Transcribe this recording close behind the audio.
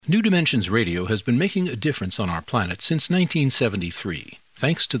New Dimensions Radio has been making a difference on our planet since 1973,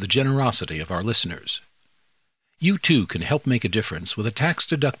 thanks to the generosity of our listeners. You too can help make a difference with a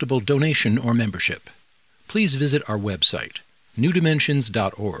tax-deductible donation or membership. Please visit our website,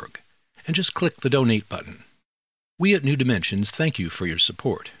 newdimensions.org, and just click the Donate button. We at New Dimensions thank you for your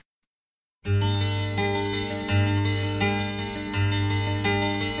support.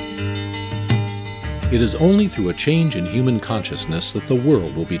 It is only through a change in human consciousness that the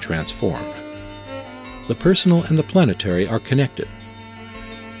world will be transformed. The personal and the planetary are connected.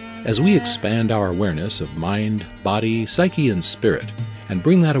 As we expand our awareness of mind, body, psyche, and spirit, and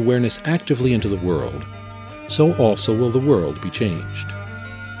bring that awareness actively into the world, so also will the world be changed.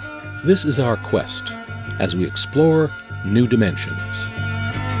 This is our quest as we explore new dimensions.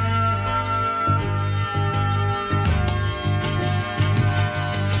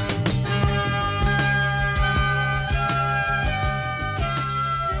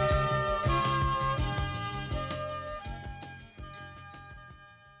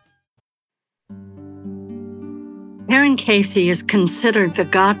 Karen Casey is considered the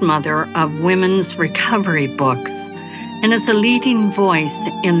godmother of women's recovery books and is a leading voice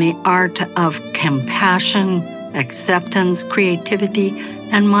in the art of compassion, acceptance, creativity,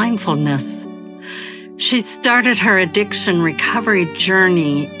 and mindfulness. She started her addiction recovery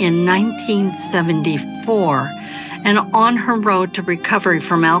journey in 1974, and on her road to recovery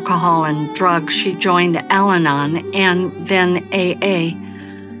from alcohol and drugs, she joined Al-Anon and then AA.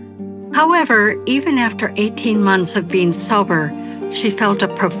 However, even after 18 months of being sober, she felt a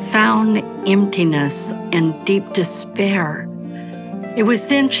profound emptiness and deep despair. It was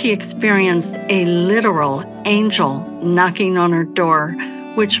then she experienced a literal angel knocking on her door,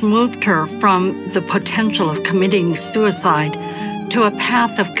 which moved her from the potential of committing suicide to a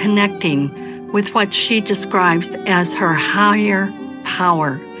path of connecting with what she describes as her higher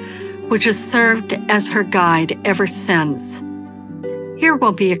power, which has served as her guide ever since. Here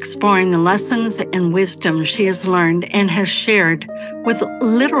we'll be exploring the lessons and wisdom she has learned and has shared with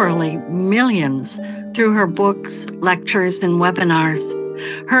literally millions through her books, lectures, and webinars.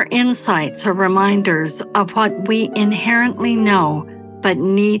 Her insights are reminders of what we inherently know but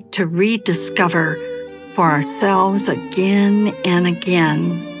need to rediscover for ourselves again and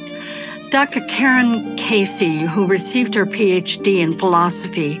again. Dr. Karen Casey, who received her Ph.D. in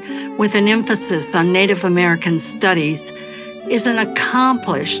philosophy with an emphasis on Native American studies, is an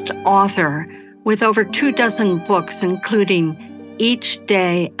accomplished author with over 24 books, including Each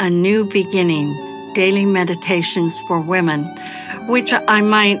Day a New Beginning, Daily Meditations for Women, which I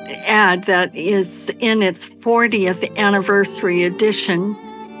might add that is in its 40th anniversary edition.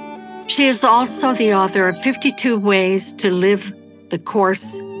 She is also the author of 52 Ways to Live the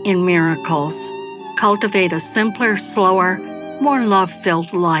Course in Miracles, Cultivate a Simpler, Slower, More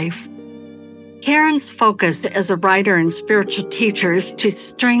Love-Filled Life. Karen's focus as a writer and spiritual teacher is to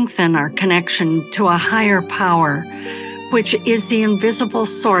strengthen our connection to a higher power, which is the invisible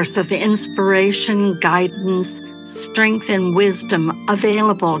source of inspiration, guidance, strength, and wisdom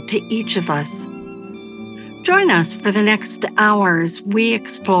available to each of us. Join us for the next hour as we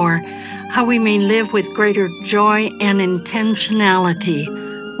explore how we may live with greater joy and intentionality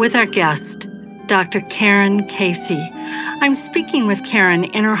with our guest, Dr. Karen Casey. I'm speaking with Karen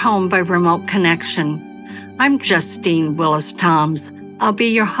in her home by remote connection. I'm Justine Willis-Toms. I'll be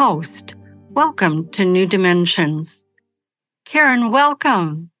your host. Welcome to New Dimensions. Karen,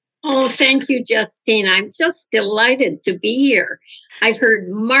 welcome. Oh, thank you, Justine. I'm just delighted to be here. I've heard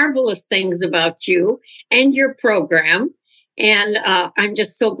marvelous things about you and your program, and I'm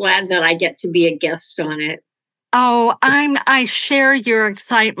just so glad that I get to be a guest on it. Oh, I share your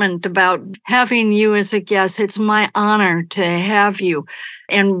excitement about having you as a guest. It's my honor to have you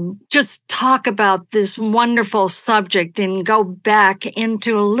and just talk about this wonderful subject and go back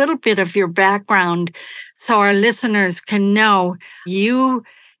into a little bit of your background so our listeners can know you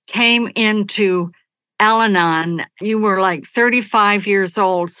came into Al-Anon. You were like 35 years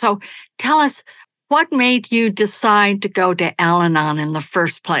old. So tell us, what made you decide to go to Al-Anon in the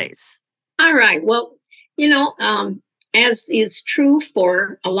first place? All right. Well, as is true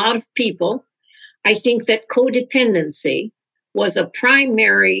for a lot of people, I think that codependency was a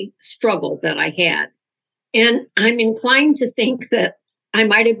primary struggle that I had. And I'm inclined to think that I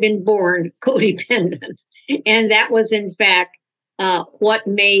might have been born codependent. And that was, in fact, what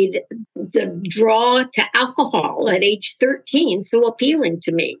made the draw to alcohol at age 13 so appealing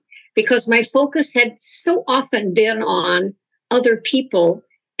to me, because my focus had so often been on other people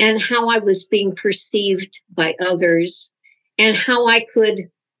and how I was being perceived by others and how I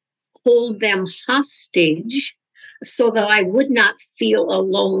could hold them hostage so that I would not feel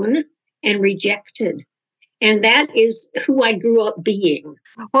alone and rejected. And that is who I grew up being.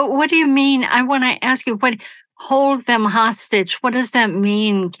 Well, what do you mean? I want to ask you, what hold them hostage? What does that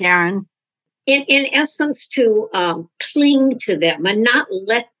mean, Karen? In essence, to cling to them and not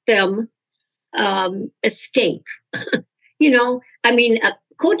let them escape.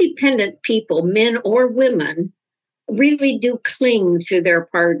 Codependent people, men or women, really do cling to their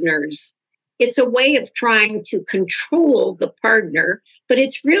partners. It's a way of trying to control the partner, but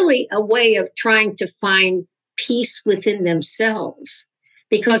it's really a way of trying to find peace within themselves.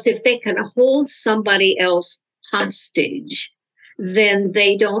 Because if they can hold somebody else hostage, then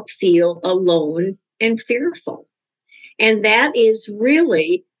they don't feel alone and fearful. And that is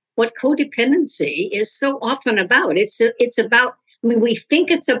really what codependency is so often about. It's about, we think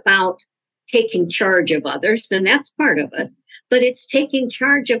it's about taking charge of others, and that's part of it, but it's taking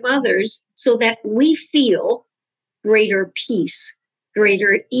charge of others so that we feel greater peace,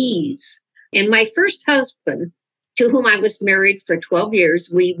 greater ease. And my first husband, to whom I was married for 12 years,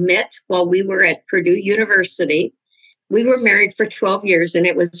 we met while we were at Purdue University. We were married for 12 years, and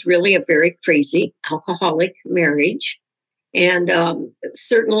it was really a very crazy alcoholic marriage. And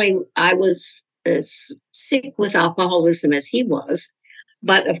certainly I was as sick with alcoholism as he was.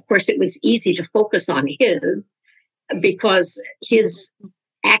 But of course, it was easy to focus on his because his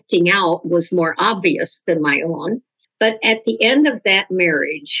acting out was more obvious than my own. But at the end of that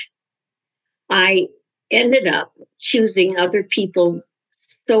marriage, I ended up choosing other people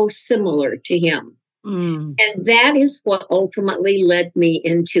so similar to him. And that is what ultimately led me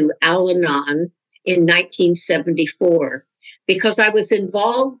into Al-Anon in 1974, because I was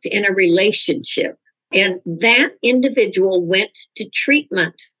involved in a relationship. And that individual went to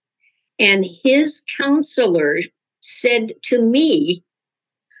treatment, and his counselor said to me,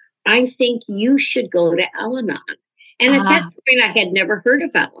 I think you should go to Al-Anon. And at that point, I had never heard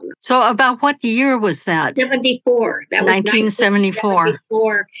of Al-Anon. So about what year was that? 74. That was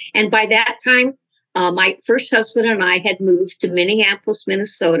 1974. And by that time, my first husband and I had moved to Minneapolis,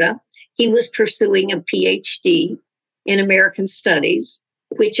 Minnesota. He was pursuing a Ph.D. in American Studies,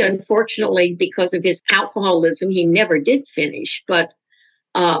 which unfortunately, because of his alcoholism, he never did finish. But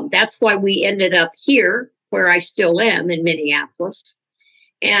that's why we ended up here, where I still am in Minneapolis.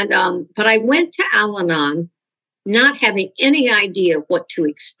 And but I went to Al-Anon not having any idea what to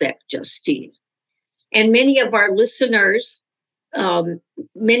expect, Justine. And many of our listeners,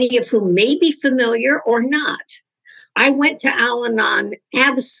 many of whom may be familiar or not, I went to Al-Anon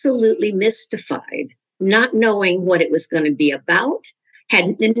absolutely mystified, not knowing what it was going to be about,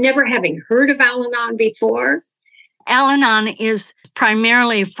 never having heard of Al-Anon before. Al-Anon is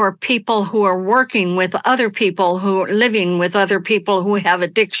primarily for people who are working with other people, who are living with other people who have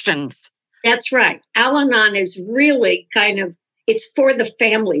addictions. That's right. Al-Anon is really it's for the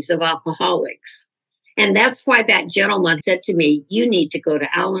families of alcoholics. And that's why that gentleman said to me, you need to go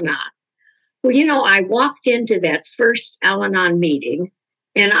to Al-Anon. Well, I walked into that first Al-Anon meeting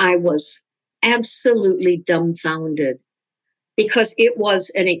and I was absolutely dumbfounded, because it was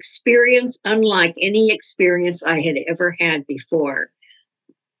an experience unlike any experience I had ever had before.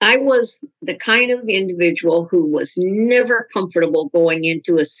 I was the kind of individual who was never comfortable going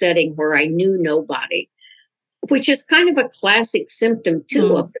into a setting where I knew nobody, which is kind of a classic symptom,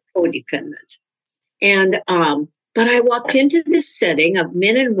 too, of the codependent. And but I walked into this setting of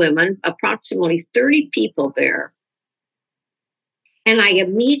men and women, approximately 30 people there, and I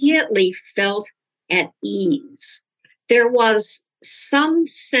immediately felt at ease. There was some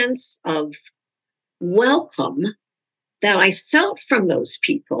sense of welcome that I felt from those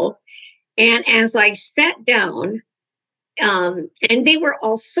people. And as I sat down, and they were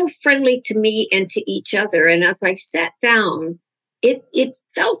all so friendly to me and to each other. And as I sat down, it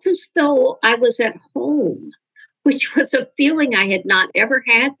felt as though I was at home, which was a feeling I had not ever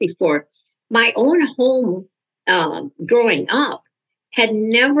had before. My own home growing up had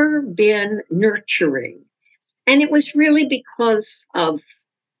never been nurturing. And it was really because of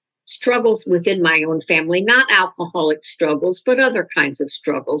struggles within my own family, not alcoholic struggles, but other kinds of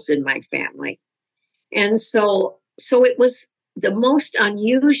struggles in my family. And so it was the most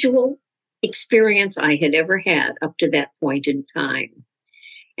unusual experience I had ever had up to that point in time.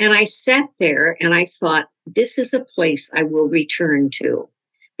 And I sat there and I thought, this is a place I will return to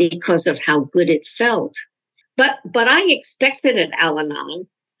because of how good it felt. But I expected at Al-Anon,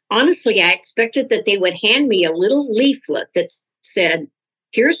 honestly, I expected that they would hand me a little leaflet that said,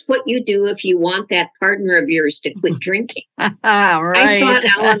 here's what you do if you want that partner of yours to quit drinking. Right. I thought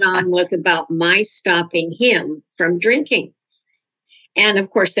Al-Anon was about my stopping him from drinking. And of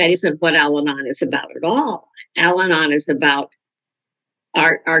course, that isn't what Al-Anon is about at all. Al-Anon is about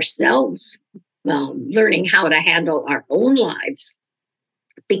ourselves, learning how to handle our own lives,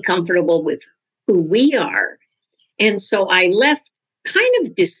 be comfortable with who we are. And so I left kind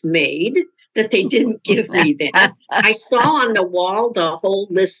of dismayed that they didn't give me that. I saw on the wall the whole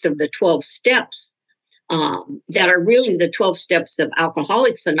list of the 12 steps that are really the 12 steps of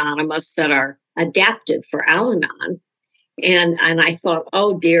Alcoholics Anonymous that are adapted for Al-Anon. And I thought,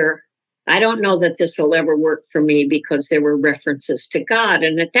 oh dear, I don't know that this will ever work for me, because there were references to God.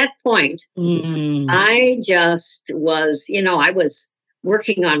 And at that point, I just was, I was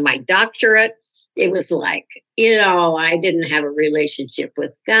working on my doctorate. It was like, I didn't have a relationship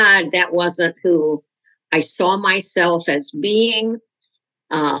with God. That wasn't who I saw myself as being.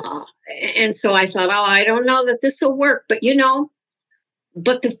 And so I thought, I don't know that this will work. But,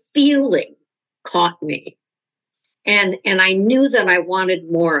 but the feeling caught me. And I knew that I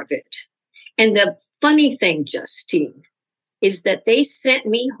wanted more of it. And the funny thing, Justine, is that they sent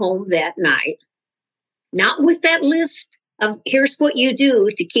me home that night, not with that list of here's what you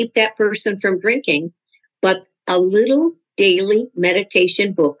do to keep that person from drinking, but a little daily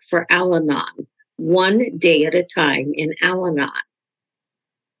meditation book for Al-Anon, one day at a time in Al-Anon.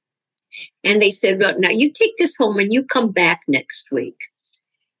 And they said, well, now you take this home and you come back next week.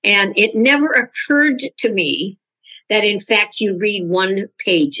 And it never occurred to me that, in fact, you read one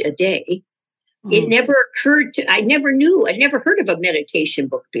page a day. It never occurred to, I'd never heard of a meditation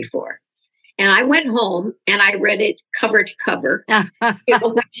book before. And I went home and I read it cover to cover. The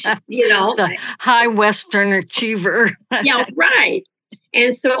high Western achiever. Yeah, right.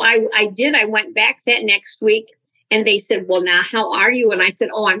 And so I did. I went back that next week and they said, well, now, how are you? And I said,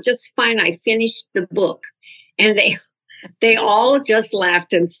 oh, I'm just fine. I finished the book. And they all just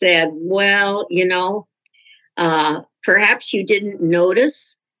laughed and said, well, perhaps you didn't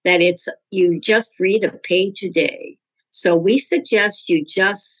notice that you just read a page a day. So we suggest you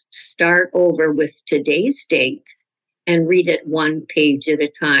just start over with today's date and read it one page at a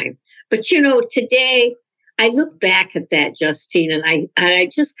time. But, today I look back at that, Justine, and I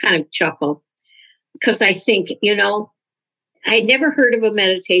just kind of chuckle because I think, I'd never heard of a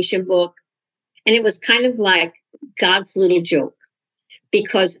meditation book. And it was kind of like God's little joke,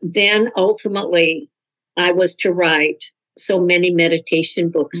 because then ultimately I was to write so many meditation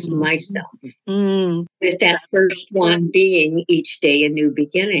books myself, with that first one being Each Day a New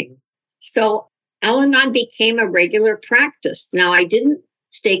Beginning. So Al-Anon became a regular practice. Now, I didn't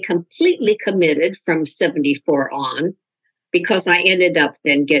stay completely committed from 74 on, because I ended up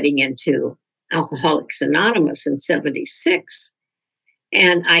then getting into Alcoholics Anonymous in 76.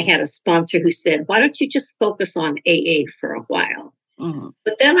 And I had a sponsor who said, why don't you just focus on AA for a while?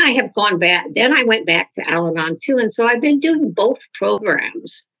 But then I have gone back. Then I went back to Al-Anon too. And so I've been doing both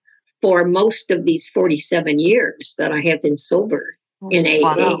programs for most of these 47 years that I have been sober in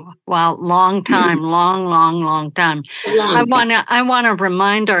AA. Wow. Long time, long time. I want to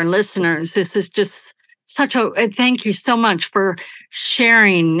remind our listeners, this is just thank you so much for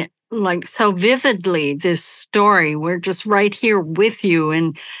sharing so vividly this story. We're just right here with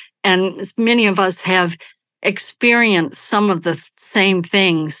you. And many of us have experienced some of the same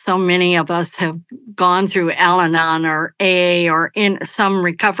things. So many of us have gone through Al-Anon or AA or in some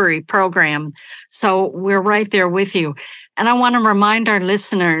recovery program. So we're right there with you. And I want to remind our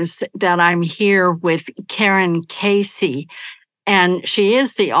listeners that I'm here with Karen Casey, and she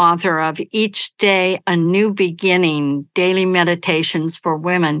is the author of Each Day a New Beginning, Daily Meditations for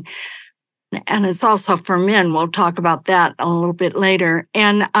Women. And it's also for men. We'll talk about that a little bit later.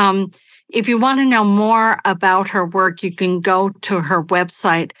 And if you want to know more about her work, you can go to her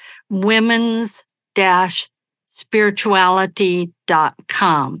website,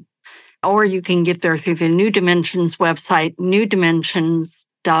 womens-spirituality.com. Or you can get there through the New Dimensions website,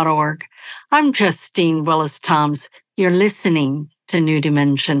 newdimensions.org. I'm Justine Willis-Toms. You're listening to New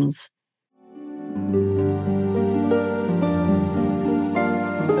Dimensions.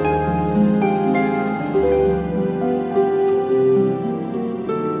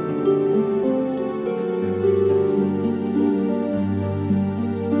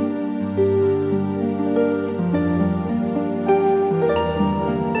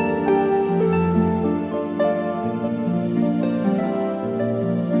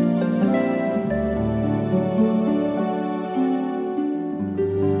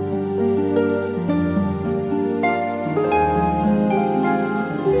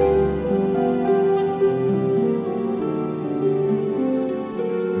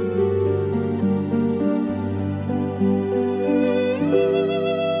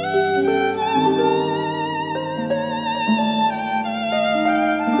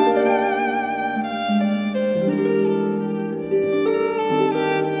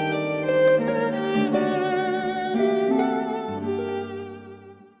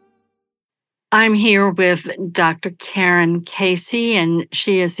 I'm here with Dr. Karen Casey, and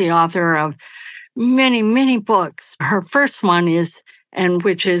she is the author of many, many books. Her first one is, and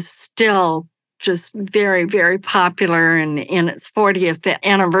which is still just very, very popular and in its 40th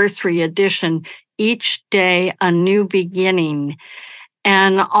anniversary edition, Each Day a New Beginning.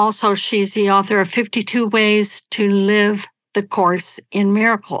 And also she's the author of 52 Ways to Live the Course in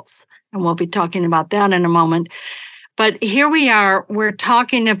Miracles. And we'll be talking about that in a moment. But here we are, we're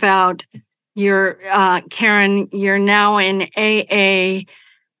talking about Karen, you're now in AA,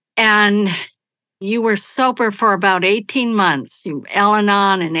 and you were sober for about 18 months. You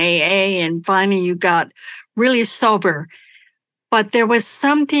Anon and AA, and finally you got really sober. But there was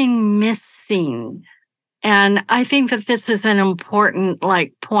something missing. And I think that this is an important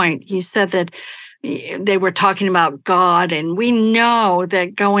point. You said that they were talking about God, and we know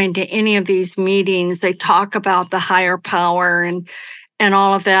that going to any of these meetings, they talk about the higher power and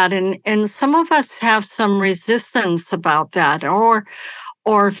all of that. And some of us have some resistance about that or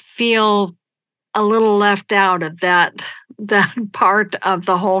feel a little left out of that part of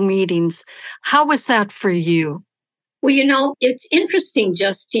the whole meetings. How was that for you? Well, it's interesting,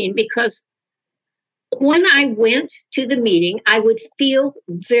 Justine, because when I went to the meeting, I would feel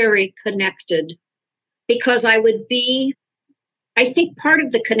very connected because I think part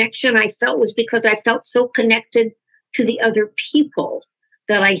of the connection I felt was because I felt so connected to the other people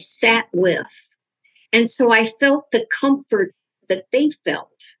that I sat with. And so I felt the comfort that they felt.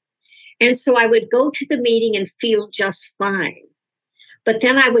 And so I would go to the meeting and feel just fine. But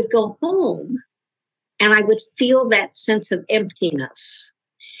then I would go home and I would feel that sense of emptiness.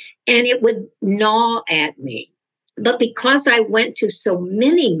 And it would gnaw at me. But because I went to so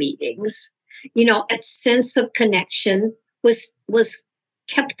many meetings, a sense of connection was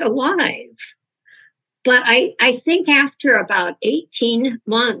kept alive. But I think after about 18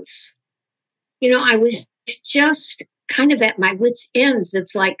 months, I was just kind of at my wits' ends.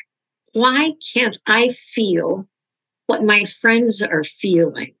 It's like, why can't I feel what my friends are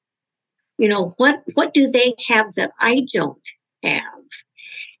feeling? What do they have that I don't have?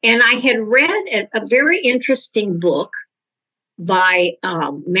 And I had read a very interesting book by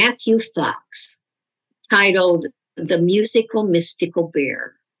Matthew Fox titled The Musical Mystical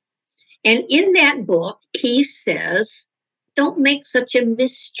Bear. And in that book, he says, don't make such a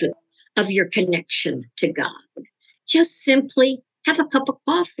mystery of your connection to God. Just simply have a cup of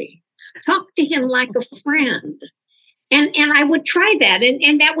coffee. Talk to him like a friend. And I would try that,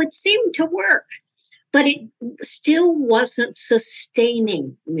 and that would seem to work. But it still wasn't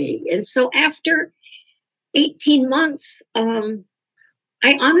sustaining me. And so after 18 months, I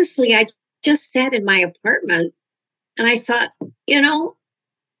just sat in my apartment and I thought,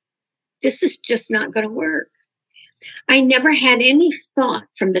 this is just not going to work. I never had any thought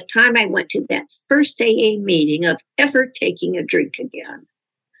from the time I went to that first AA meeting of ever taking a drink again.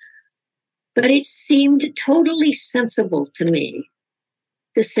 But it seemed totally sensible to me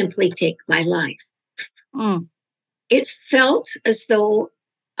to simply take my life. It felt as though,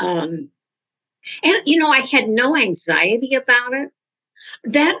 I had no anxiety about it.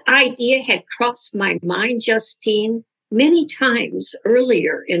 That idea had crossed my mind, Justine, many times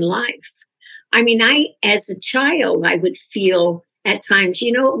earlier in life. As a child, I would feel at times,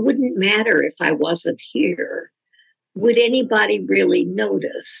 it wouldn't matter if I wasn't here. Would anybody really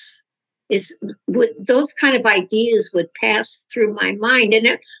notice? Those kind of ideas would pass through my mind.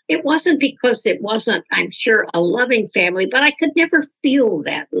 And it wasn't because it wasn't, I'm sure, a loving family, but I could never feel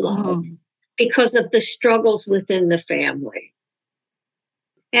that love because of the struggles within the family.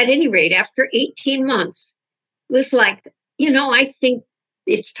 At any rate, after 18 months, it was like, I think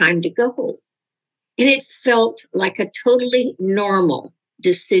it's time to go. And it felt like a totally normal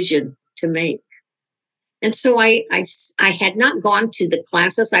decision to make. And so I had not gone to the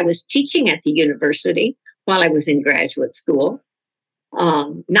classes. I was teaching at the university while I was in graduate school,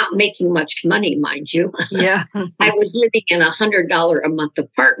 not making much money, mind you. Yeah. I was living in $100 a month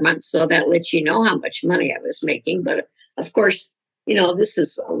apartment, so that lets you know how much money I was making. But of course, this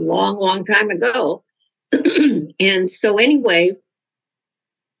is a long, long time ago. And so anyway,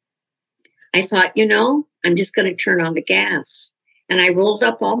 I thought, I'm just going to turn on the gas. And I rolled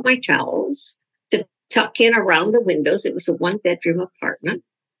up all my towels to tuck in around the windows. It was a 1-bedroom apartment.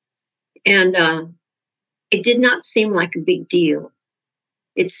 And it did not seem like a big deal.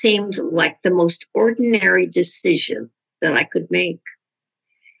 It seemed like the most ordinary decision that I could make.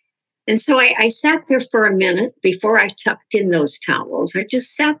 And so I sat there for a minute before I tucked in those towels. I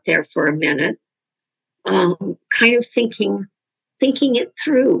just sat there for a minute, kind of thinking it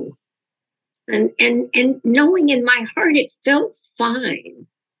through. And knowing in my heart it felt fine.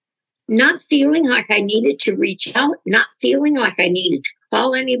 not feeling like I needed to reach out, not feeling like I needed to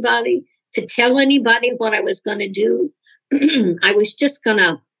call anybody, to tell anybody what I was going to do. I was just going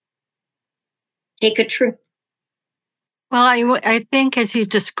to take a trip. Well, I think as you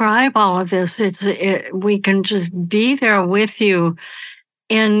describe all of this, we can just be there with you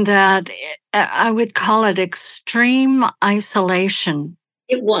in that I would call it extreme isolation.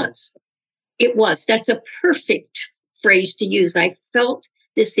 It was. That's a perfect phrase to use. I felt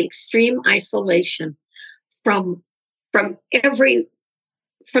this extreme isolation from the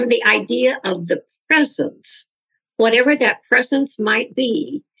idea of the presence, whatever that presence might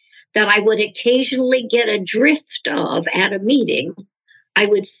be, that I would occasionally get a drift of at a meeting. I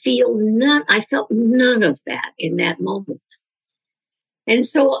felt none of that in that moment. And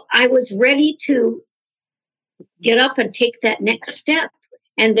so I was ready to get up and take that next step.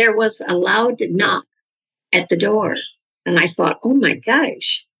 And there was a loud knock at the door. And I thought, oh my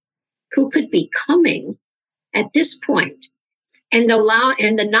gosh, who could be coming at this point? And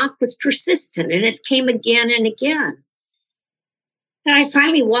the knock was persistent, and it came again and again. And I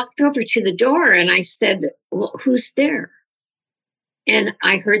finally walked over to the door and I said, well, who's there? And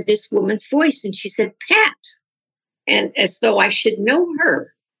I heard this woman's voice, and she said, Pat. And as though I should know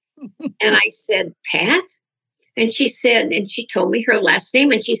her. And I said, Pat? And she told me her last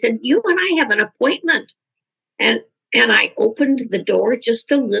name, and she said, you and I have an appointment. And I opened the door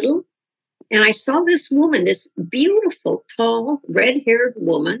just a little, and I saw this woman, this beautiful, tall, red-haired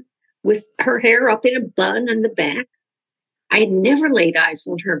woman with her hair up in a bun in the back. I had never laid eyes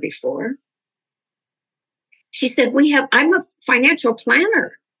on her before. She said, I'm a financial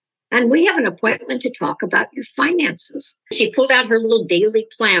planner, and we have an appointment to talk about your finances. She pulled out her little daily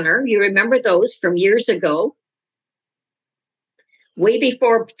planner. You remember those from years ago? Way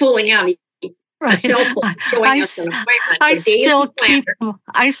before pulling out a cell phone showing us an appointment.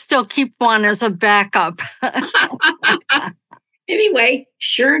 I still keep one as a backup. Anyway,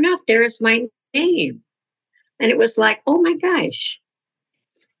 sure enough, there's my name. And it was like, oh my gosh.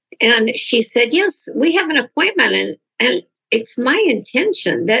 And she said, yes, we have an appointment. And it's my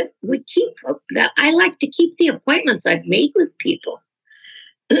intention that I like to keep the appointments I've made with people.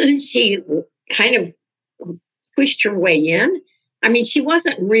 She kind of pushed her way in. I mean, she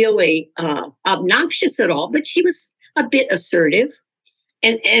wasn't really obnoxious at all, but she was a bit assertive.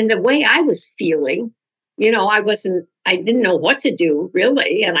 And the way I was feeling, I didn't know what to do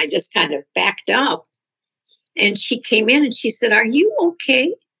really. And I just kind of backed up. And she came in and she said, are you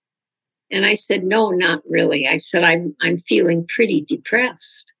okay? And I said, no, not really. I said, I'm feeling pretty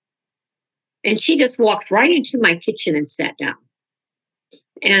depressed. And she just walked right into my kitchen and sat down,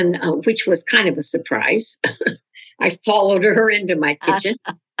 and which was kind of a surprise. I followed her into my kitchen.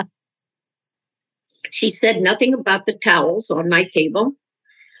 She said nothing about the towels on my table.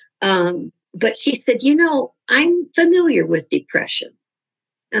 But she said, I'm familiar with depression.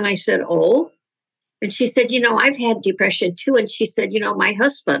 And I said, oh. And she said, I've had depression too. And she said, my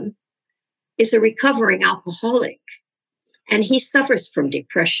husband is a recovering alcoholic, and he suffers from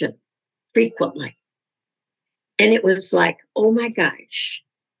depression frequently. And it was like, oh my gosh.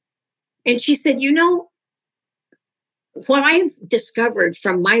 And she said, what I've discovered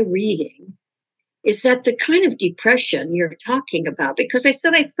from my reading is that the kind of depression you're talking about, because I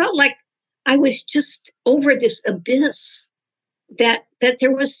said I felt like I was just over this abyss, that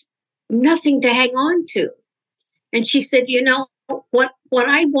there was nothing to hang on to. And she said, what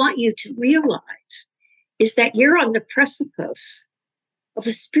I want you to realize is that you're on the precipice of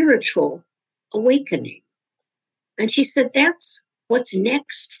a spiritual awakening. And she said, that's what's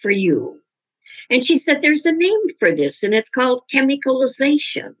next for you. And she said, there's a name for this, and it's called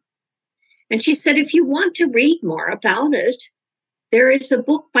chemicalization. And she said, if you want to read more about it, there is a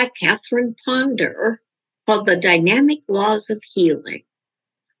book by Catherine Ponder called The Dynamic Laws of Healing,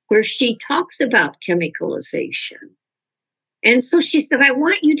 where she talks about chemicalization. And so she said, I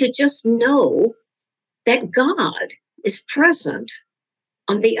want you to just know that God is present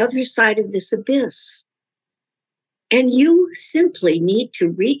on the other side of this abyss. And you simply need to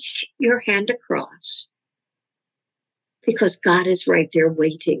reach your hand across, because God is right there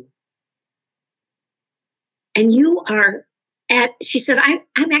waiting. And she said,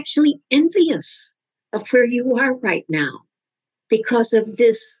 I'm actually envious of where you are right now because of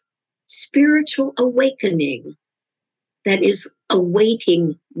this spiritual awakening that is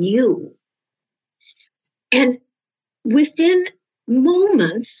awaiting you. And within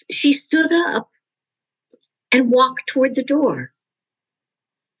moments, she stood up and walked toward the door.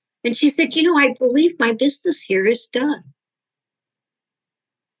 And she said, I believe my business here is done.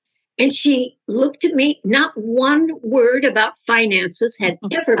 And she looked at me. Not one word about finances had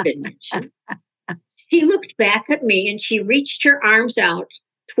ever been mentioned. She looked back at me and she reached her arms out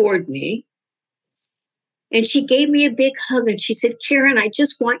toward me. And she gave me a big hug and she said, Karen, I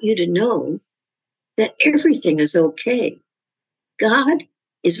just want you to know that everything is okay. God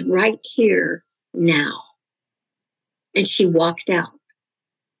is right here now. And she walked out.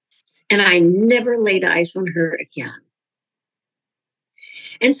 And I never laid eyes on her again.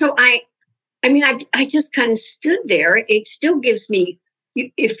 And so I just kind of stood there. It still gives me,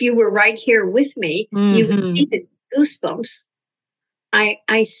 if you were right here with me, you would see the goosebumps.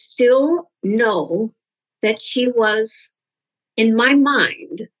 I still know that she was, in my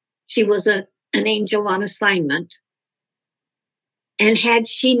mind, she was an angel on assignment. And had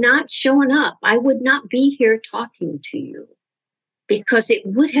she not shown up, I would not be here talking to you because it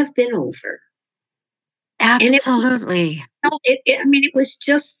would have been over. Absolutely. It was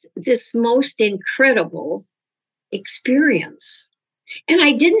just this most incredible experience. And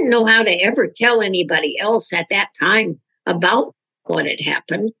I didn't know how to ever tell anybody else at that time about what had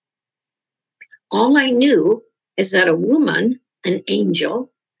happened. All I knew is that a woman, an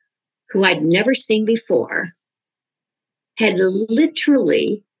angel, who I'd never seen before, had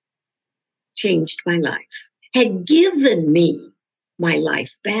literally changed my life, had given me my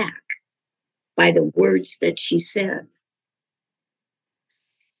life back by the words that she said.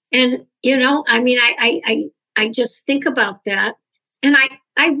 And, I just think about that. And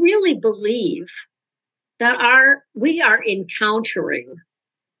I really believe that we are encountering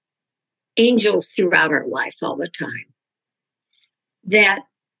angels throughout our life all the time. That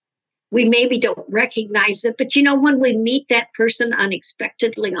we maybe don't recognize it, but when we meet that person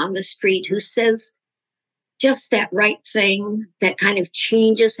unexpectedly on the street who says just that right thing that kind of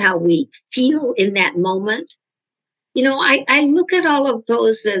changes how we feel in that moment, I look at all of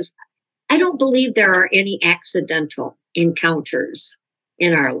those as, I don't believe there are any accidental encounters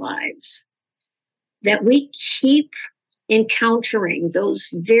in our lives, that we keep encountering those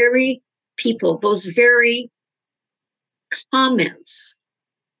very people, those very comments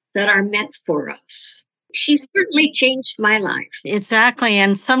that are meant for us. She certainly changed my life. Exactly.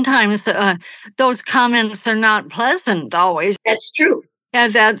 And sometimes those comments are not pleasant always. That's true.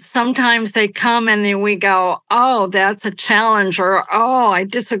 And that sometimes they come and then we go, oh, that's a challenge, or, oh, I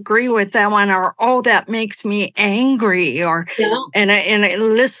disagree with that one, or, oh, that makes me angry, or, and it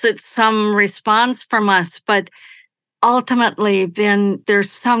elicits some response from us. But ultimately, then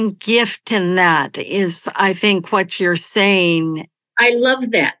there's some gift in that, is, I think, what you're saying. I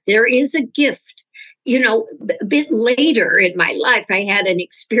love that. There is a gift. A bit later in my life, I had an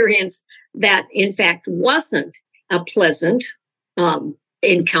experience that, in fact, wasn't a pleasant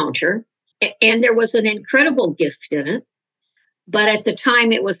encounter. And there was an incredible gift in it. But at the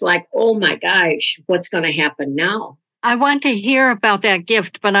time, it was like, oh, my gosh, what's going to happen now? I want to hear about that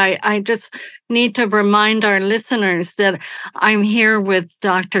gift, but I just need to remind our listeners that I'm here with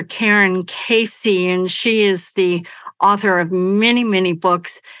Dr. Karen Casey, and she is the author of many, many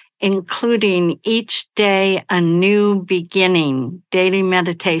books, including Each Day a New Beginning, Daily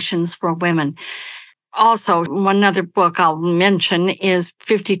Meditations for Women. Also, one other book I'll mention is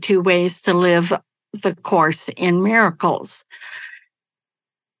 52 Ways to Live the Course in Miracles.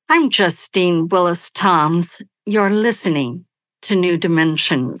 I'm Justine Willis-Toms. You're listening to New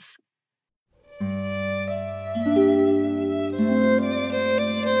Dimensions.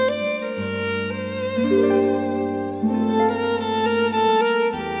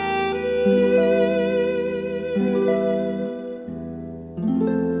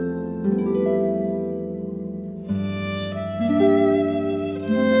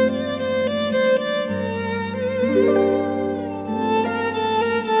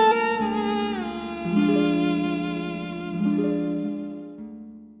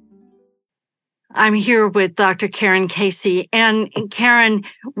 I'm here with Dr. Karen Casey. And Karen,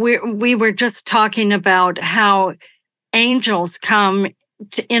 we were just talking about how angels come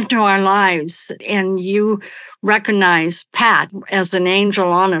into our lives, and you recognize Pat as an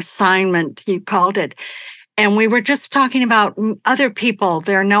angel on assignment, you called it. And we were just talking about other people.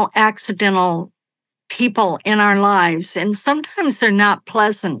 There are no accidental people in our lives, and sometimes they're not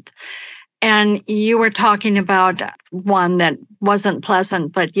pleasant. And you were talking about one that wasn't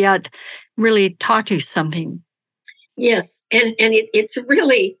pleasant, but yet really taught you something. Yes. And it's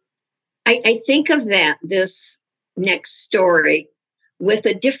really, I think of this next story with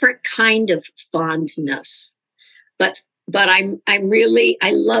a different kind of fondness. But I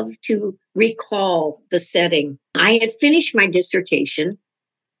love to recall the setting. I had finished my dissertation.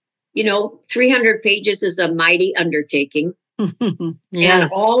 300 pages is a mighty undertaking. And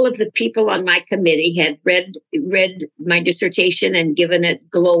all of the people on my committee had read my dissertation and given it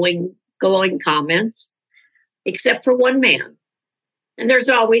glowing comments, except for one man. And there's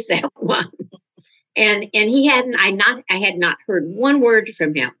always that one. And he hadn't, I had not heard one word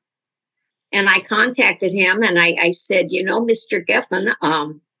from him. And I contacted him and I said, Mr.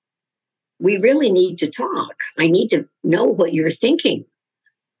 Geffen, we really need to talk. I need to know what you're thinking.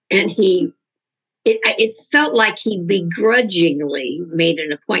 And it felt like he begrudgingly made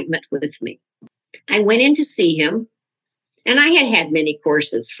an appointment with me. I went in to see him, and I had many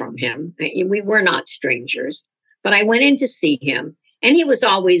courses from him. We were not strangers, but I went in to see him, and he was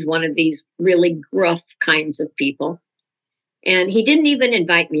always one of these really gruff kinds of people. And he didn't even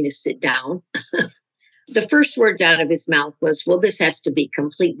invite me to sit down. The first words out of his mouth was, well, this has to be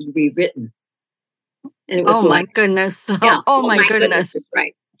completely rewritten. And it was my goodness. Yeah, my goodness. Is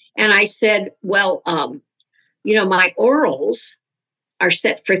right. And I said, well, my orals are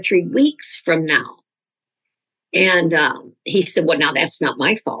set for 3 weeks from now. And he said, well, now that's not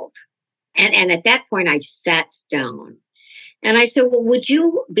my fault. And at that point, I sat down and I said, well, would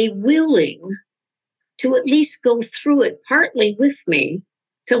you be willing to at least go through it partly with me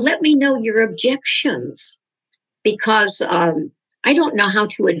to let me know your objections? Because I don't know how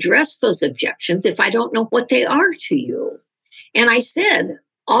to address those objections if I don't know what they are to you. And I said,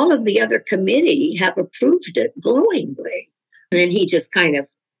 all of the other committee have approved it glowingly. And he just kind of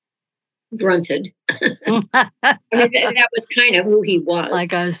grunted. That was kind of who he was.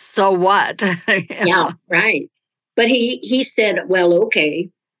 Like, so what? Yeah, right. But he said, well, okay.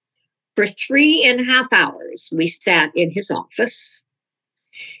 For 3.5 hours, we sat in his office.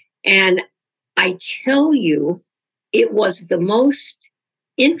 And I tell you, it was the most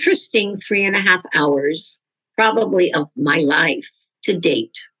interesting 3.5 hours, probably of my life to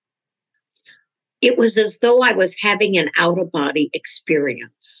date. It was as though I was having an out-of-body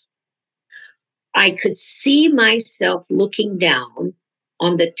experience. I could see myself looking down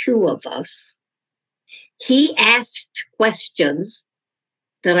on the two of us. He asked questions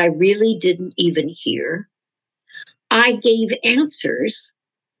that I really didn't even hear. I gave answers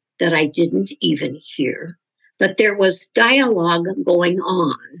that I didn't even hear. But there was dialogue going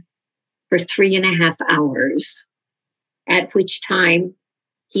on for 3.5 hours, at which time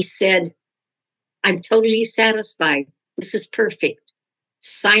he said, I'm totally satisfied. This is perfect.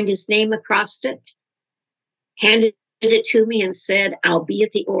 Signed his name across it, handed it to me and said, I'll be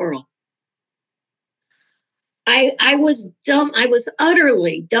at the oral. I was dumb. I was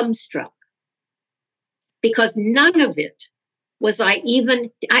utterly dumbstruck because none of it was I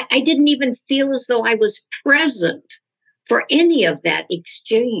didn't even feel as though I was present for any of that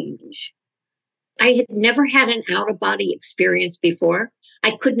exchange. I had never had an out-of-body experience before.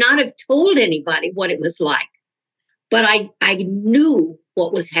 I could not have told anybody what it was like, but I knew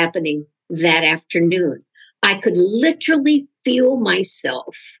what was happening that afternoon. I could literally feel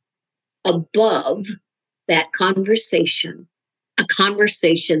myself above that conversation, a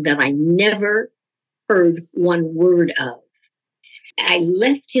conversation that I never heard one word of. I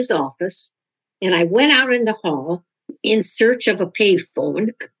left his office and I went out in the hall in search of a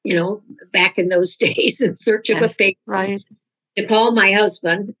payphone, back in those days, in search of a payphone. Right. To call my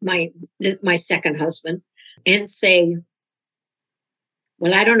husband, my second husband, and say,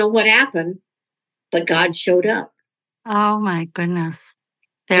 well, I don't know what happened, but God showed up. Oh, my goodness.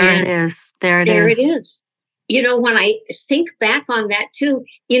 There it is. There it is. When I think back on that too,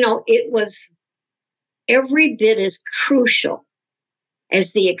 it was every bit as crucial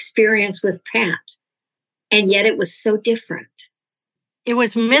as the experience with Pat. And yet it was so different. It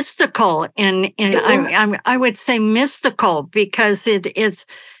was mystical, and I would say mystical because it's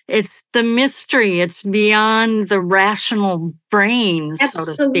the mystery. It's beyond the rational brain, so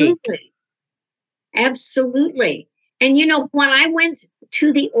to speak. Absolutely. And when I went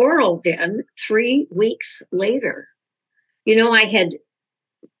to the oral then 3 weeks later, I had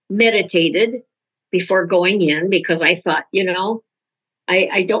meditated before going in because I thought,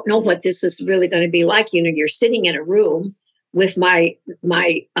 I don't know what this is really going to be like. You're sitting in a room with the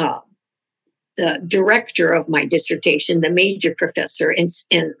director of my dissertation, the major professor, and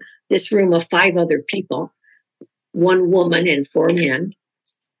this room of 5 other people, 1 woman and 4 men.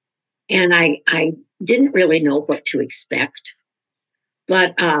 And I didn't really know what to expect.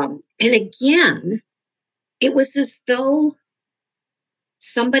 But, and again, it was as though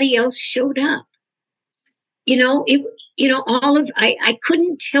somebody else showed up. I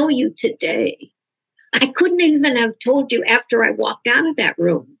couldn't tell you today. I couldn't even have told you after I walked out of that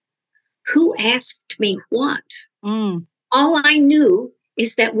room who asked me what. All I knew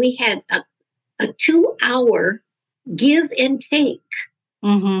is that we had a 2-hour give and take.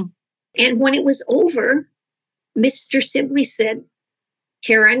 Mm-hmm. And when it was over, Mr. Sibley said,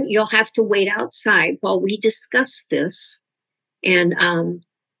 Karen, you'll have to wait outside while we discuss this. And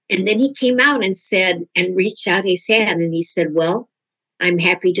then he came out and said, and reached out his hand, and he said, well, I'm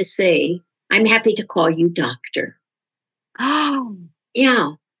happy to call you doctor. Oh, yeah.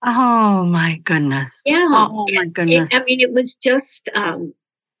 Oh, my goodness. Yeah. Oh, my goodness. It was just,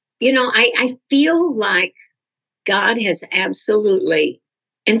 I feel like God has absolutely,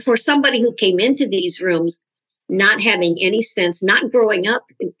 and for somebody who came into these rooms not having any sense, not growing up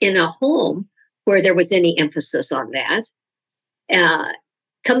in a home where there was any emphasis on that,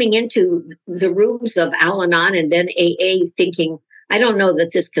 coming into the rooms of Al-Anon and then AA thinking, I don't know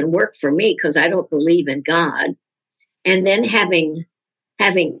that this can work for me because I don't believe in God. And then having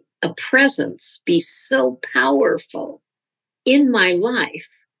a presence be so powerful in my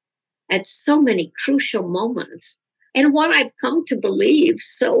life at so many crucial moments. And what I've come to believe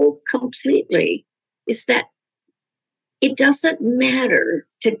so completely is that it doesn't matter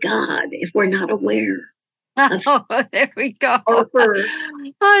to God if we're not aware. Oh, there we go.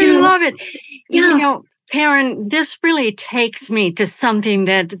 I love it. Yeah. Karen, this really takes me to something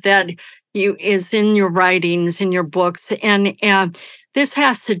that you is in your writings, in your books, and this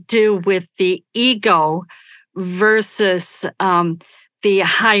has to do with the ego versus the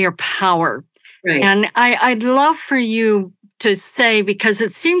higher power. Right. And I'd love for you to say, because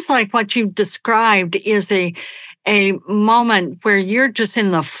it seems like what you've described is a moment where you're just in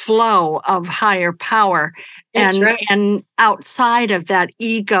the flow of higher power. That's and right. And outside of that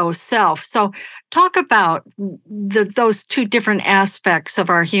ego self. So talk about those two different aspects of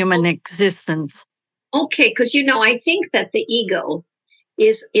our human existence. Okay, because I think that the ego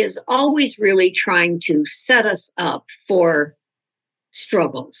is always really trying to set us up for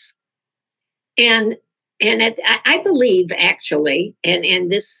struggles. And I believe actually,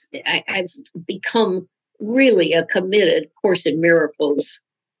 and this I've become really a committed Course in Miracles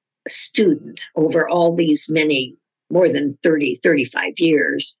student over all these more than 30, 35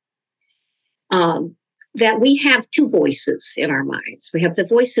 years, that we have two voices in our minds. We have the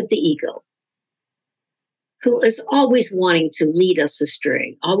voice of the ego, who is always wanting to lead us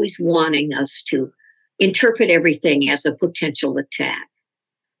astray, always wanting us to interpret everything as a potential attack,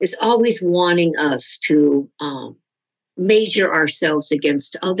 is always wanting us to measure ourselves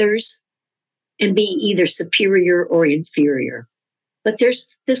against others and be either superior or inferior. But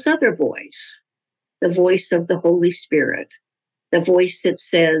there's this other voice, the voice of the Holy Spirit, the voice that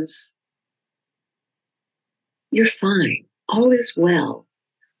says, you're fine, all is well.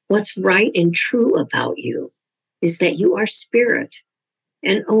 What's right and true about you is that you are spirit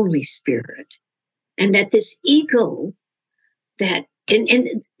and only spirit. And that this ego and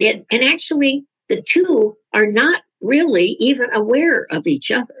actually the two are not really even aware of each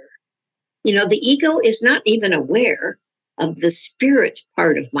other. The ego is not even aware of the spirit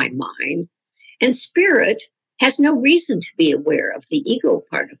part of my mind, and spirit has no reason to be aware of the ego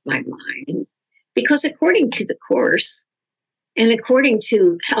part of my mind, because according to the Course and according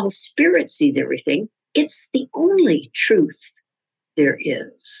to how spirit sees everything, it's the only truth there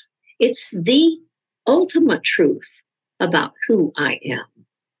is. It's the ultimate truth about who I am.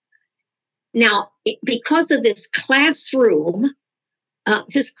 Now, because of this classroom of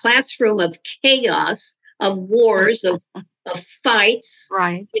chaos, of wars, of fights,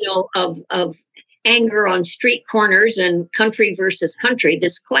 right? Of anger on street corners and country versus country,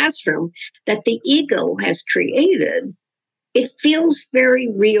 this classroom that the ego has created, it feels very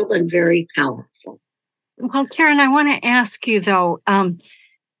real and very powerful. Well, Karen, I want to ask you though,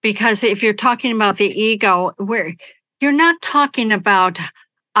 because if you're talking about the ego, you're not talking about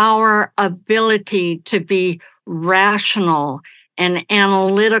our ability to be rational and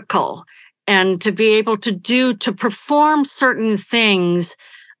analytical and to be able to perform certain things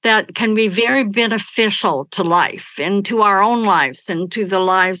that can be very beneficial to life and to our own lives and to the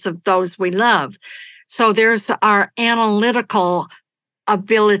lives of those we love. So there's our analytical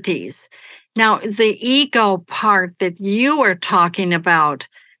abilities. Now, the ego part that you are talking about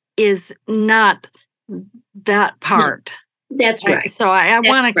is not that part. That's right. So I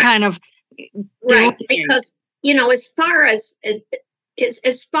want to kind of because as far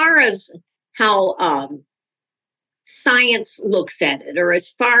as how science looks at it, or as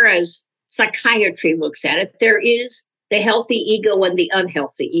far as psychiatry looks at it, there is the healthy ego and the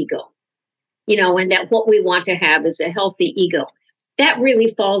unhealthy ego. And that what we want to have is a healthy ego. That really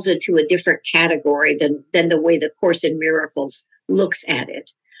falls into a different category than the way the Course in Miracles looks at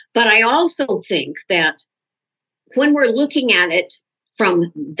it. But I also think that when we're looking at it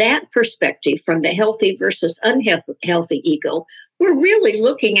from that perspective, from the healthy versus unhealthy ego, we're really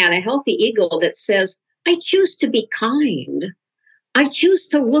looking at a healthy ego that says, I choose to be kind. I choose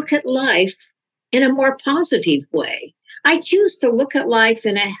to look at life in a more positive way. I choose to look at life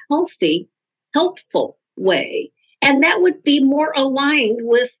in a healthy, helpful way. And that would be more aligned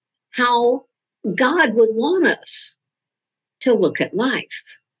with how God would want us to look at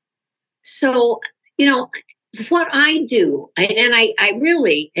life. So, what I do, and I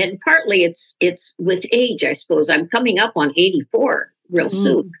really, and partly it's with age, I suppose. I'm coming up on 84 real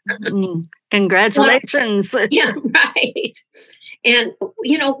soon. Congratulations. Well, yeah, right. And,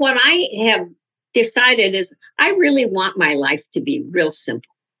 what I have decided is I really want my life to be real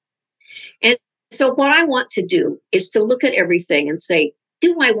simple. And so what I want to do is to look at everything and say,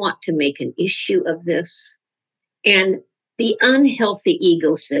 do I want to make an issue of this? And the unhealthy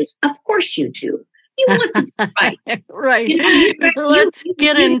ego says, of course you do. You want to fight. Right. Let's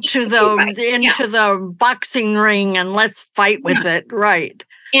get into the boxing ring and let's fight with it. Right.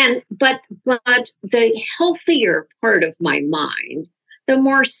 And but the healthier part of my mind, the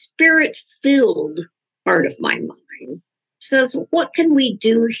more spirit-filled part of my mind says, what can we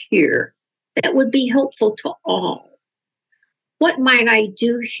do here that would be helpful to all? What might I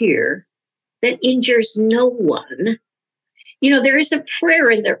do here that injures no one? There is a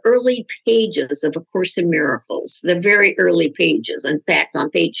prayer in the early pages of A Course in Miracles, the very early pages, in fact, on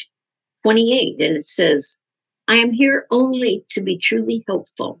page 28, and it says, I am here only to be truly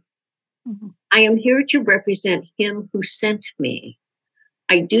helpful. Mm-hmm. I am here to represent him who sent me.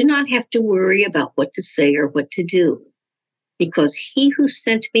 I do not have to worry about what to say or what to do, because he who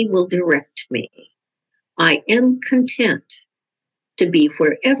sent me will direct me. I am content to be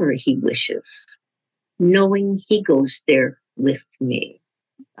wherever he wishes, knowing he goes there with me.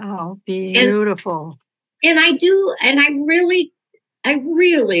 Oh, beautiful. And I do, and I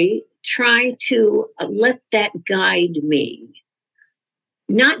really try to let that guide me,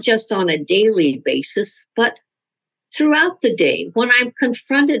 not just on a daily basis, but throughout the day when I'm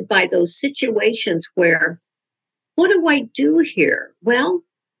confronted by those situations where, what do I do here? Well,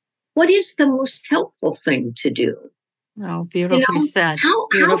 what is the most helpful thing to do? Oh, beautifully said. How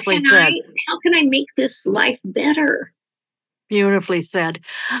can I make this life better? Beautifully said.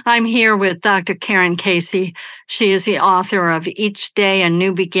 I'm here with Dr. Karen Casey. She is the author of Each Day a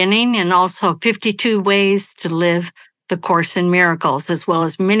New Beginning and also 52 Ways to Live the Course in Miracles, as well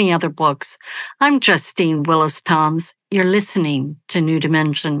as many other books. I'm Justine Willis-Toms. You're listening to New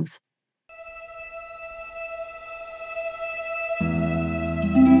Dimensions.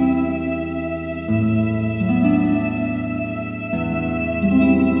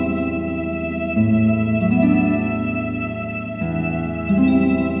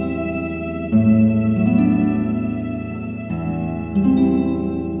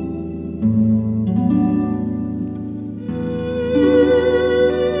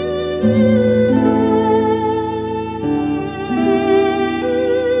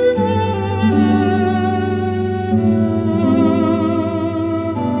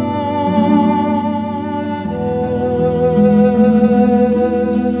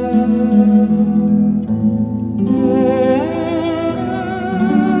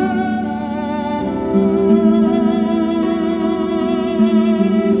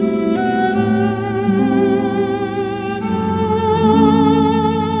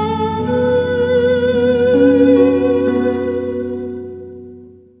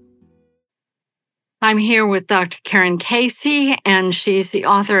 I'm here with Dr. Karen Casey, and she's the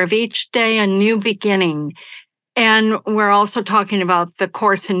author of Each Day a New Beginning. And we're also talking about the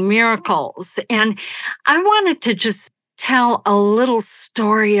Course in Miracles. And I wanted to just tell a little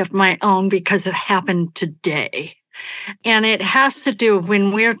story of my own because it happened today. And it has to do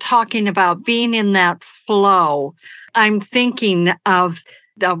when we're talking about being in that flow. I'm thinking of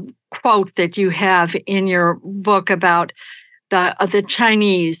the quote that you have in your book about the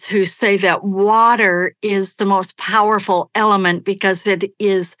Chinese who say that water is the most powerful element because it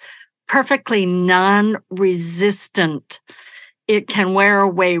is perfectly non-resistant. It can wear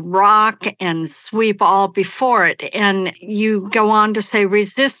away rock and sweep all before it. And you go on to say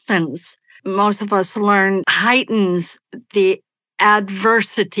resistance, most of us learn, heightens the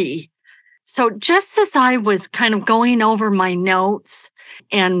adversity. So just as I was kind of going over my notes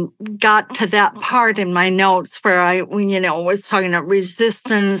and got to that part in my notes where I, was talking about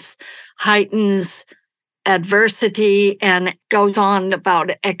resistance, heightens adversity, and it goes on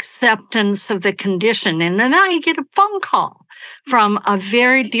about acceptance of the condition. And then I get a phone call from a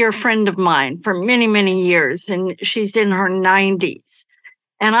very dear friend of mine for many, many years, and she's in her 90s.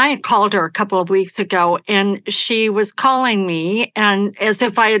 And I had called her a couple of weeks ago, and she was calling me, and as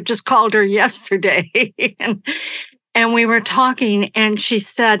if I had just called her yesterday. And we were talking, and she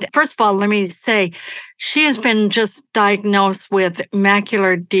said, first of all, let me say, she has been just diagnosed with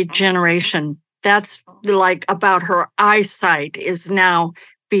macular degeneration. That's like about her eyesight is now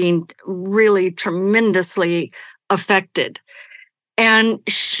being really tremendously affected. And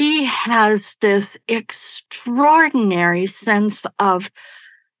she has this extraordinary sense of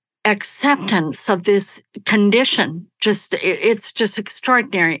acceptance of this condition. It's just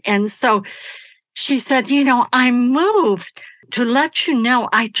extraordinary. And so she said, I'm moved to let you know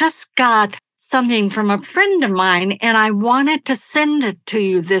I just got something from a friend of mine and I wanted to send it to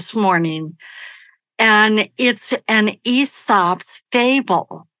you this morning. And it's an Aesop's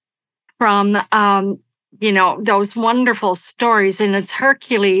Fable from, those wonderful stories. And it's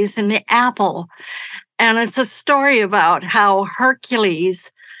Hercules and the apple. And it's a story about how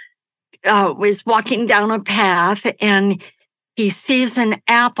Hercules was walking down a path and he sees an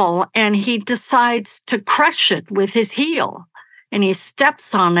apple and he decides to crush it with his heel. And he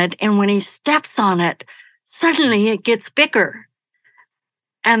steps on it. And when he steps on it, suddenly it gets bigger.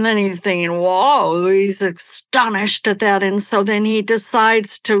 And then he's thinking, whoa, he's astonished at that. And so then he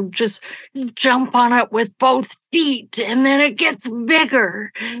decides to just jump on it with both feet. And then it gets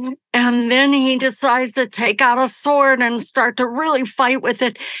bigger. And then he decides to take out a sword and start to really fight with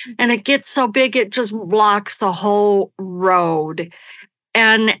it. And it gets so big, it just blocks the whole road.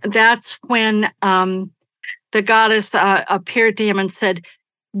 And that's when the goddess appeared to him and said,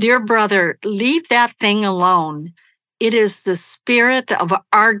 "Dear brother, leave that thing alone. It is the spirit of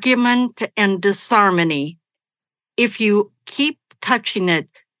argument and disharmony. If you keep touching it,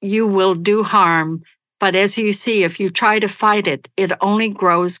 you will do harm. But as you see, if you try to fight it, it only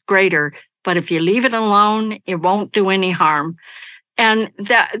grows greater. But if you leave it alone, it won't do any harm." And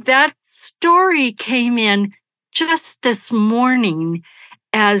that story came in just this morning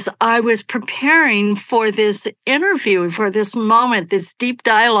as I was preparing for this interview, for this moment, this deep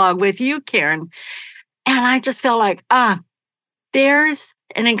dialogue with you, Karen. And I just felt like, there's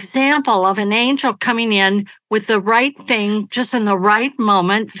an example of an angel coming in with the right thing, just in the right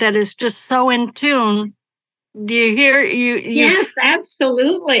moment, that is just so in tune. Do you hear? Yes,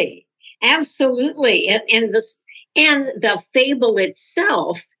 absolutely. Absolutely. And the fable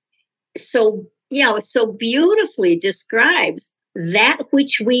itself so beautifully describes that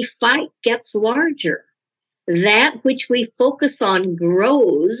which we fight gets larger. That which we focus on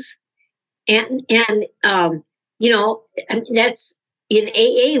grows. And that's in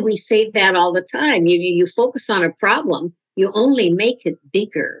AA, we say that all the time. You focus on a problem, you only make it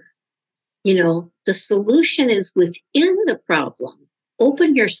bigger. The solution is within the problem.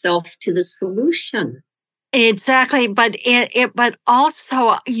 Open yourself to the solution. Exactly. But but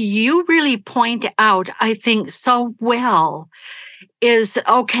also you really point out, I think so well, is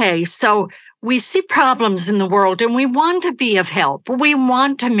okay. So we see problems in the world and we want to be of help. We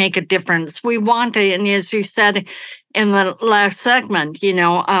want to make a difference. We want to, and as you said in the last segment,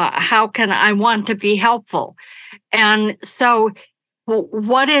 how can I want to be helpful? And so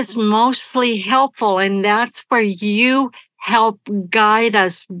what is mostly helpful, and that's where you help guide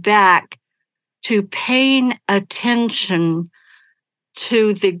us back to paying attention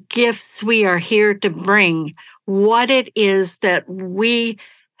to the gifts we are here to bring, what it is that we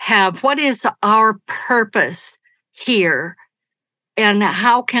have, what is our purpose here, and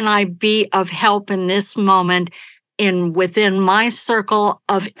how can I be of help in this moment within my circle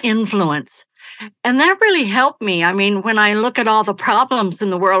of influence. And that really helped me. I mean, when I look at all the problems in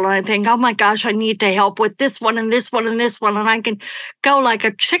the world and I think, oh my gosh, I need to help with this one and this one and this one, and I can go like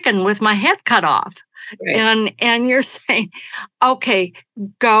a chicken with my head cut off. Right. And you're saying, okay,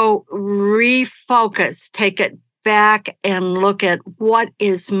 go refocus, take it back and look at what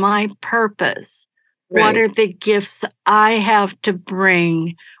is my purpose? Right. What are the gifts I have to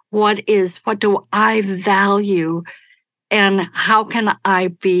bring? What do I value? And how can I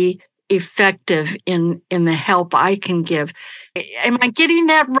be effective in the help I can give? Am I getting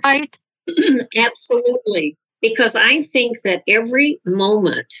that right? Absolutely. Because I think that every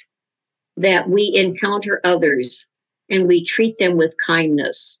moment that we encounter others and we treat them with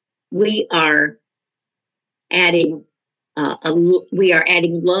kindness, we are adding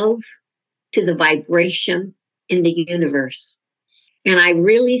love to the vibration in the universe. And I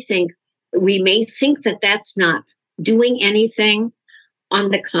really think we may think that that's not doing anything. On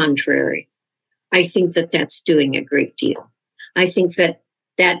the contrary, I think that that's doing a great deal. I think that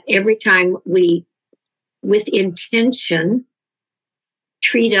every time we, with intention,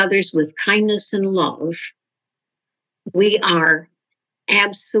 treat others with kindness and love, we are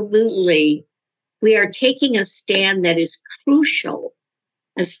absolutely, we are taking a stand that is crucial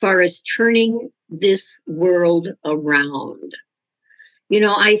as far as turning this world around.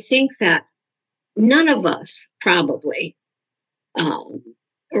 I think that none of us probably,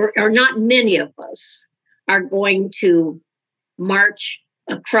 or not many of us, are going to march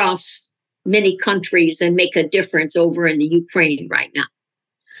across many countries and make a difference over in the Ukraine right now.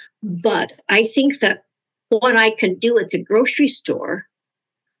 But I think that what I can do at the grocery store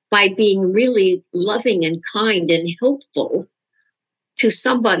by being really loving and kind and helpful to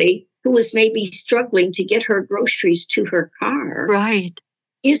somebody who is maybe struggling to get her groceries to her car, Right.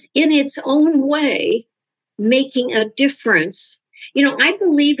 is in its own way making a difference. I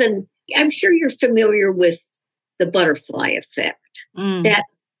believe I'm sure you're familiar with the butterfly effect, that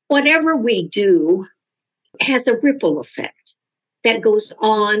whatever we do has a ripple effect that goes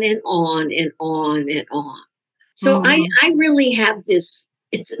on and on and on and on. So I really have this,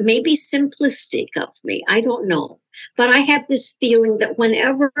 it's maybe simplistic of me, I don't know, but I have this feeling that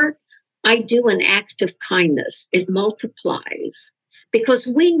whenever I do an act of kindness, it multiplies, because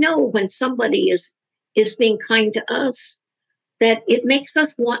we know when somebody is being kind to us, that it makes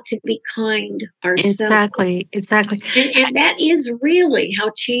us want to be kind ourselves. Exactly. And that is really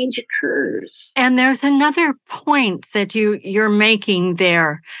how change occurs. And there's another point that you're making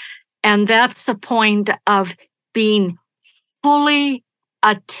there, and that's the point of being fully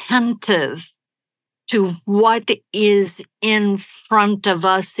attentive to what is in front of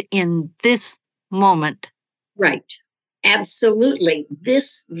us in this moment. Right. Absolutely.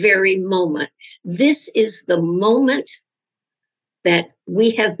 This very moment. This is the moment that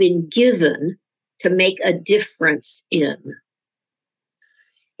we have been given to make a difference in.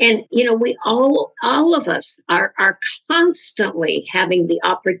 And, we all of us are constantly having the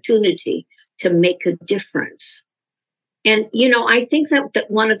opportunity to make a difference. And, I think that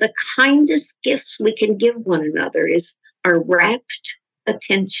one of the kindest gifts we can give one another is our rapt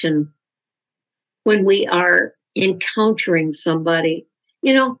attention when we are encountering somebody.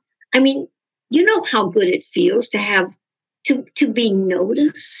 You know how good it feels to have to be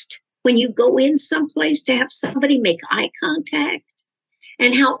noticed when you go in someplace, to have somebody make eye contact,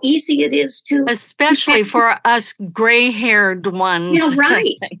 and how easy it is to, especially for us gray-haired ones.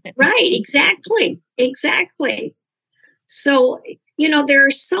 Right, exactly. So, there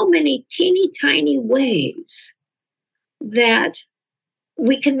are so many teeny tiny ways that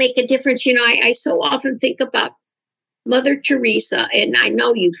we can make a difference. I so often think about Mother Teresa, and I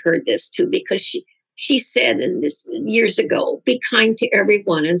know you've heard this too, because she said this years ago, be kind to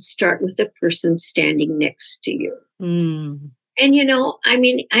everyone and start with the person standing next to you. And,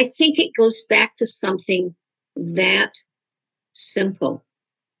 I think it goes back to something that simple.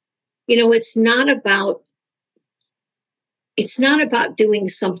 It's not about doing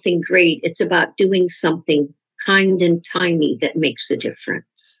something great. It's about doing something kind and tiny that makes a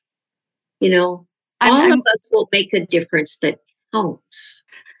difference. All of us will make a difference that counts.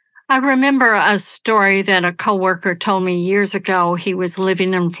 I remember a story that a coworker told me years ago. He was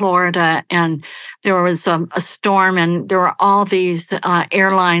living in Florida, and there was a storm, and there were all these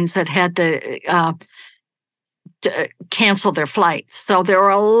airlines that had to cancel their flights. So there were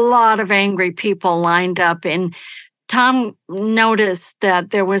a lot of angry people lined up, and Tom noticed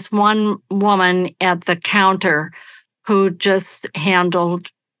that there was one woman at the counter who just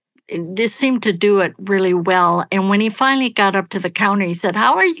seemed to do it really well. And when he finally got up to the counter, he said,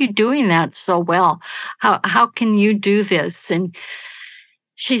 "How are you doing that so well? How can you do this?" And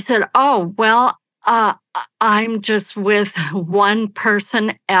she said, "Oh, well, I'm just with one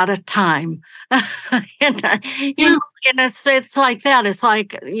person at a time." And it's like that. It's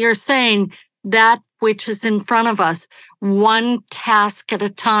like you're saying, that which is in front of us, one task at a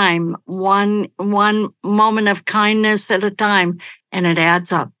time, one moment of kindness at a time, and it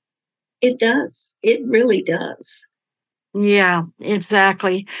adds up. It does. It really does. Yeah,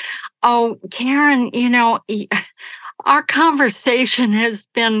 exactly. Oh, Karen, our conversation has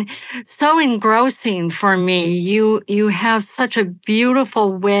been so engrossing for me. You have such a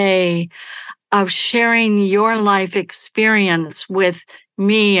beautiful way of sharing your life experience with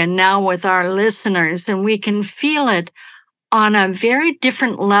me and now with our listeners, and we can feel it on a very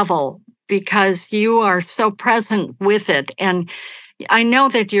different level because you are so present with it. And I know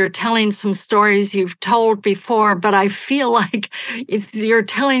that you're telling some stories you've told before, but I feel like if you're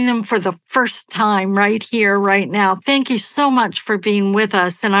telling them for the first time right here, right now. Thank you so much for being with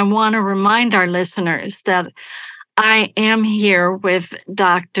us. And I want to remind our listeners that I am here with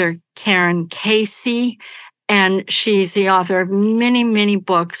Dr. Karen Casey, And she's the author of many, many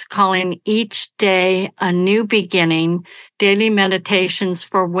books, calling each day a new beginning, daily meditations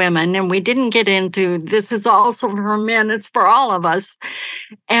for women. And we didn't get into, this is also for men, it's for all of us.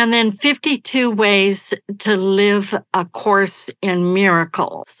 And then 52 ways to live A Course in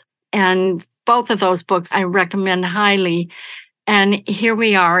Miracles. And both of those books I recommend highly. And here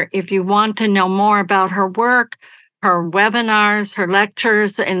we are. If you want to know more about her work, her webinars, her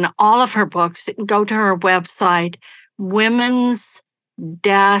lectures, and all of her books, go to her website,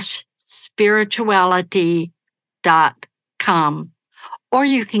 womens-spirituality.com. Or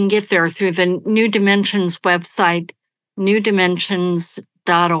you can get there through the New Dimensions website,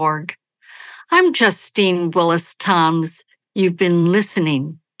 newdimensions.org. I'm Justine Willis-Toms. You've been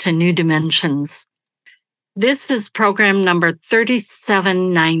listening to New Dimensions. This is program number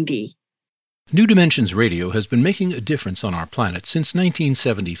 3790. New Dimensions Radio has been making a difference on our planet since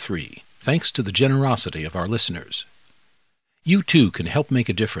 1973, thanks to the generosity of our listeners. You too can help make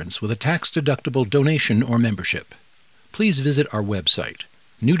a difference with a tax-deductible donation or membership. Please visit our website,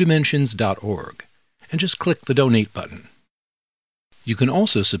 newdimensions.org, and just click the Donate button. You can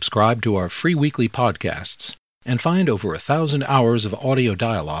also subscribe to our free weekly podcasts and find over 1,000 hours of audio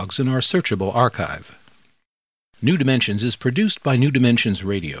dialogues in our searchable archive. New Dimensions is produced by New Dimensions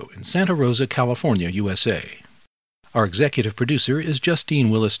Radio in Santa Rosa, California, USA. Our executive producer is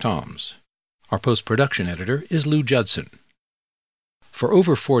Justine Willis-Toms. Our post-production editor is Lou Judson. For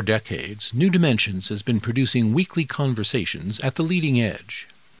over 4 decades, New Dimensions has been producing weekly conversations at the leading edge.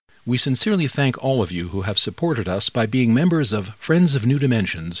 We sincerely thank all of you who have supported us by being members of Friends of New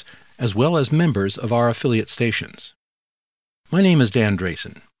Dimensions, as well as members of our affiliate stations. My name is Dan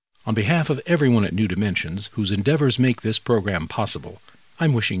Drayson. On behalf of everyone at New Dimensions, whose endeavors make this program possible,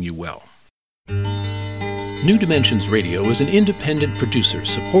 I'm wishing you well. New Dimensions Radio is an independent producer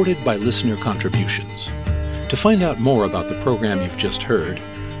supported by listener contributions. To find out more about the program you've just heard,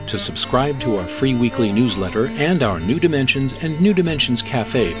 to subscribe to our free weekly newsletter and our New Dimensions and New Dimensions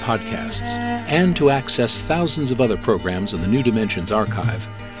Cafe podcasts, and to access thousands of other programs in the New Dimensions archive,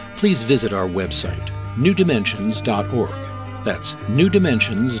 please visit our website, newdimensions.org. That's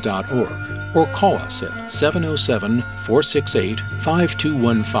newdimensions.org, or call us at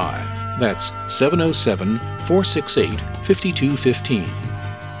 707-468-5215. That's 707-468-5215.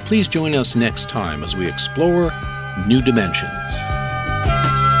 Please join us next time as we explore New Dimensions.